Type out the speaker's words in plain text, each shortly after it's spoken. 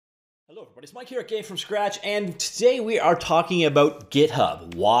Hello everybody, it's Mike here at Game From Scratch, and today we are talking about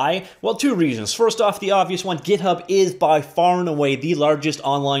GitHub. Why? Well, two reasons. First off, the obvious one, GitHub is by far and away the largest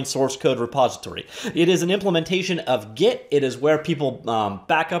online source code repository. It is an implementation of Git. It is where people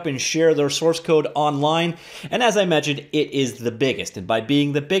back up and share their source code online, and as I mentioned, it is the biggest. And by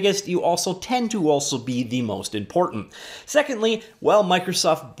being the biggest, you also tend to also be the most important. Secondly, well,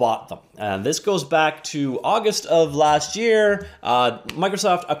 Microsoft bought them. And this goes back to August of last year.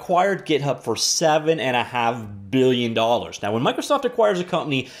 Microsoft acquired GitHub for $7.5 billion. Now, when Microsoft acquires a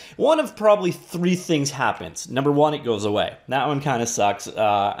company, one of probably three things happens. Number one, it goes away. That one kind of sucks.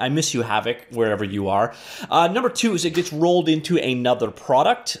 I miss you, Havoc, wherever you are. Number two is it gets rolled into another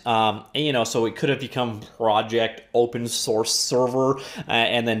product. So it could have become Project Open Source Server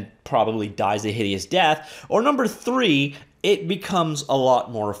and then probably dies a hideous death. Or number three, it becomes a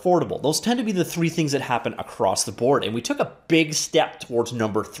lot more affordable. Those tend to be the three things that happen across the board. And we took a big step towards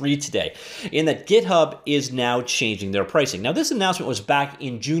number three today, in that GitHub is now changing their pricing. Now, this announcement was back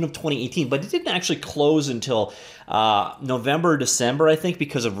in June of 2018, but it didn't actually close until November, December, I think,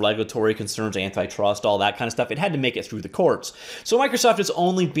 because of regulatory concerns, antitrust, all that kind of stuff. It had to make it through the courts. So Microsoft has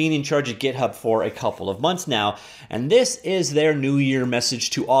only been in charge of GitHub for a couple of months now, and this is their New Year message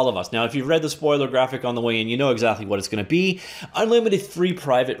to all of us. Now, if you've read the spoiler graphic on the way in, you know exactly what it's going to be. Unlimited free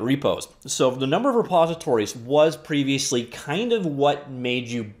private repos. So the number of repositories was previously kind of what made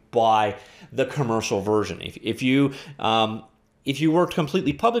you buy the commercial version. If you worked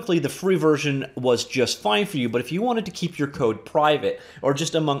completely publicly, the free version was just fine for you, but if you wanted to keep your code private or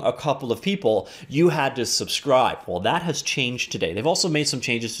just among a couple of people, you had to subscribe. Well, that has changed today. They've also made some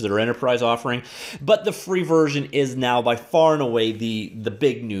changes to their enterprise offering, but the free version is now by far and away the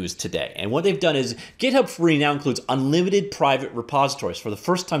big news today. And what they've done is GitHub Free now includes unlimited private repositories. For the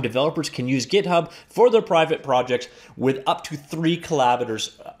first time, developers can use GitHub for their private projects with up to 3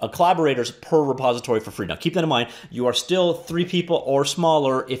 collaborators per repository for free. Now, keep that in mind. You are still 3 people or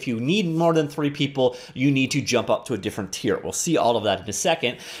smaller. If you need more than 3 people, you need to jump up to a different tier. We'll see all of that in a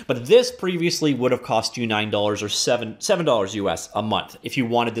second. But this previously would have cost you $9 or $7 US a month if you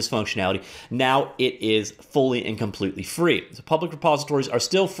wanted this functionality. Now it is fully and completely free. So public repositories are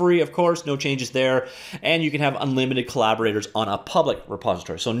still free, of course, no changes there. And you can have unlimited collaborators on a public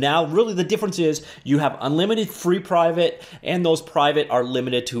repository. So now really the difference is you have unlimited free private, and those private are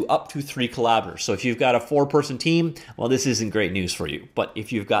limited to up to 3 collaborators. So if you've got a 4-person team, well, this isn't great news for you. But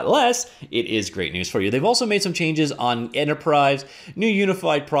if you've got less, it is great news for you. They've also made some changes on Enterprise, new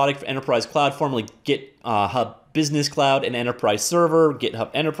unified product for Enterprise Cloud, formerly GitHub Business Cloud and Enterprise Server,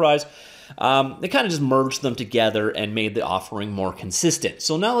 GitHub Enterprise. They kind of just merged them together and made the offering more consistent.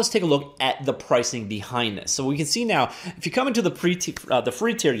 So now let's take a look at the pricing behind this. So we can see now, if you come into the free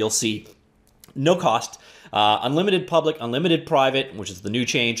tier, you'll see no cost, unlimited public, unlimited private, which is the new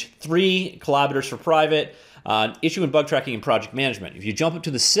change, 3 collaborators for private, issue and bug tracking and project management. If you jump up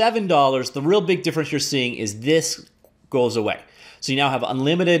to the $7, the real big difference you're seeing is this goes away. So you now have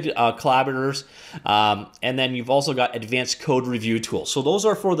unlimited collaborators, and then you've also got advanced code review tools. So those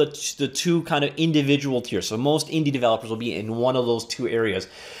are for the 2 kind of individual tiers. So most indie developers will be in one of those 2 areas.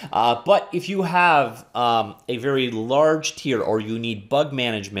 But if you have a very large tier, or you need bug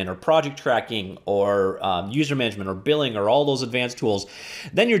management or project tracking or user management or billing or all those advanced tools,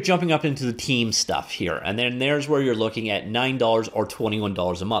 then you're jumping up into the team stuff here. And then there's where you're looking at $9 or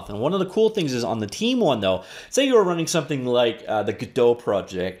 $21 a month. And one of the cool things is on the team one, though, say you were running something like the Godot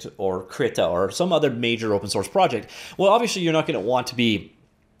project or Krita or some other major open source project. Well, obviously you're not going to want to be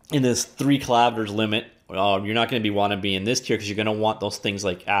in this 3 collaborators limit. You're not going to want to be in this tier because you're going to want those things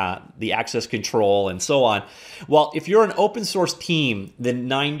like the access control and so on. Well, if you're an open source team, the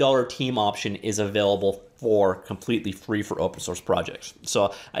 $9 team option is available for completely free for open source projects.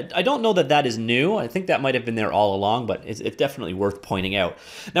 So I don't know that that is new. I think that might have been there all along, but it's definitely worth pointing out.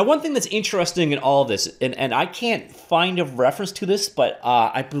 Now, one thing that's interesting in all of this, and I can't find a reference to this, but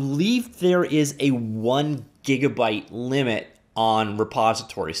I believe there is a 1 gigabyte limit on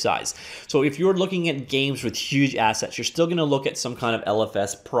repository size. So if you're looking at games with huge assets, you're still going to look at some kind of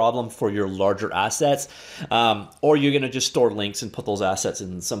LFS problem for your larger assets, or you're going to just store links and put those assets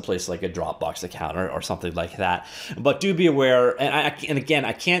in some place like a Dropbox account or something like that. But do be aware, and again,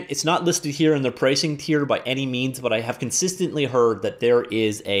 I can't, it's not listed here in the pricing tier by any means, but I have consistently heard that there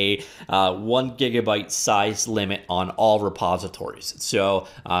is a 1 gigabyte size limit on all repositories. So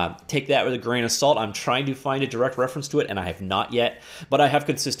take that with a grain of salt. I'm trying to find a direct reference to it, and I have not not yet, but I have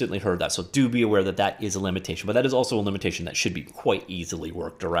consistently heard that, so do be aware that that is a limitation, but that is also a limitation that should be quite easily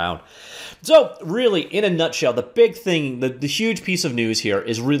worked around. So really, in a nutshell, the big thing, the huge piece of news here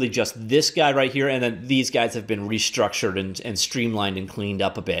is really just this guy right here, and then these guys have been restructured and streamlined and cleaned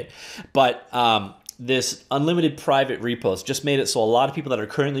up a bit. But this unlimited private repos just made it so a lot of people that are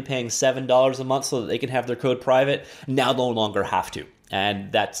currently paying $7 a month so that they can have their code private now no longer have to.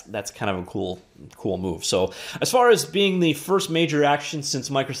 And that's kind of a cool move. So as far as being the first major action since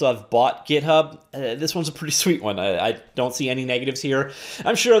Microsoft bought GitHub, this one's a pretty sweet one. I don't see any negatives here.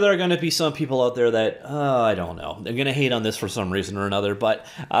 I'm sure there are going to be some people out there that, I don't know, they're going to hate on this for some reason or another. But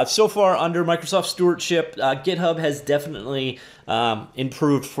so far under Microsoft stewardship, GitHub has definitely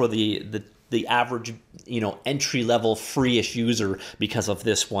improved for the average, entry-level free-ish user because of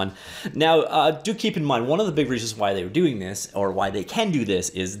this one. Now, do keep in mind, one of the big reasons why they were doing this, or why they can do this,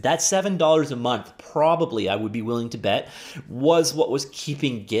 is that $7 a month, probably, I would be willing to bet, was what was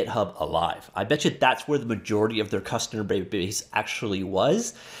keeping GitHub alive. I bet you that's where the majority of their customer base actually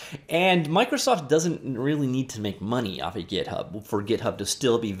was. And Microsoft doesn't really need to make money off of GitHub for GitHub to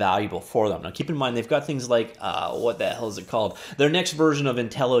still be valuable for them. Now, keep in mind, they've got things like, what the hell is it called? Their next version of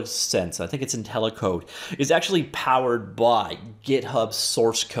IntelliSense, I think it's IntelliCode, is actually powered by GitHub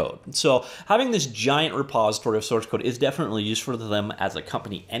source code. So having this giant repository of source code is definitely useful to them as a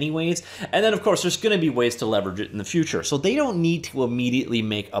company anyways. And then, of course, there's going to be ways to leverage it in the future. So they don't need to immediately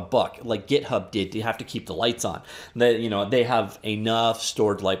make a buck like GitHub did to have to keep the lights on. They have enough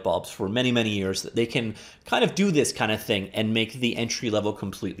stored light bulbs for many, many years that they can kind of do this kind of thing and make the entry level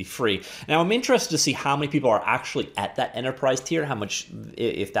completely free. Now, I'm interested to see how many people are actually at that enterprise tier, how much,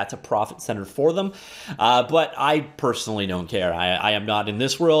 if that's a profit center for them. But I personally don't care. I am not in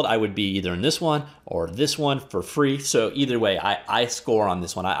this world. I would be either in this one or this one for free. So either way, I score on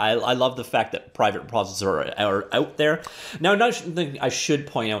this one. I love the fact that private repositories are out there. Now, another thing I should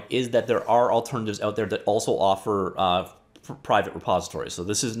point out is that there are alternatives out there that also offer private repositories. So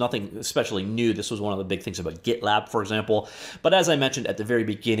this is nothing especially new. This was one of the big things about GitLab, for example. But as I mentioned at the very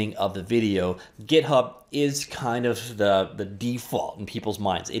beginning of the video, GitHub is kind of the default in people's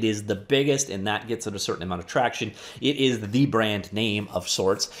minds. It is the biggest, and that gets it a certain amount of traction. It is the brand name of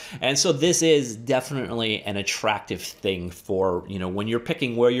sorts. And so this is definitely an attractive thing for, when you're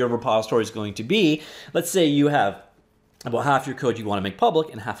picking where your repository is going to be. Let's say you have about half your code you want to make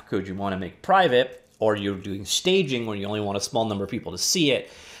public and half code you want to make private, or you're doing staging where you only want a small number of people to see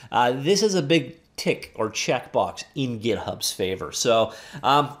it. This is a big tick or check box in GitHub's favor. So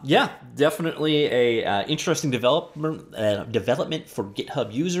yeah, definitely a interesting development for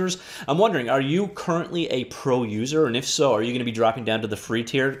GitHub users. I'm wondering, are you currently a pro user? And if so, are you going to be dropping down to the free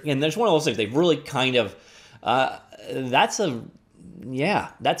tier? And there's one of those things, they've really kind of, that's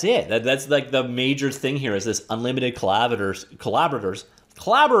it. That's like the major thing here is this unlimited collaborators.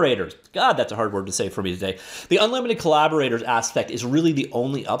 God, that's a hard word to say for me today. The unlimited collaborators aspect is really the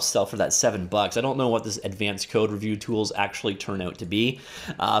only upsell for that $7. I don't know what this advanced code review tools actually turn out to be,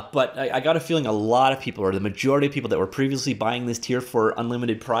 but I got a feeling a lot of people, or the majority of people that were previously buying this tier for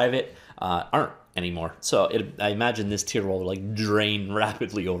unlimited private, aren't anymore. So I imagine this tier will like drain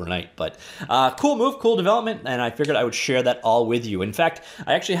rapidly overnight. But cool move, cool development, and I figured I would share that all with you. In fact,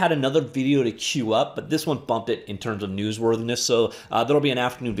 I actually had another video to queue up, but this one bumped it in terms of newsworthiness. So there'll be an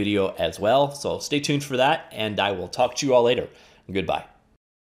afternoon video as well. So stay tuned for that, and I will talk to you all later. Goodbye.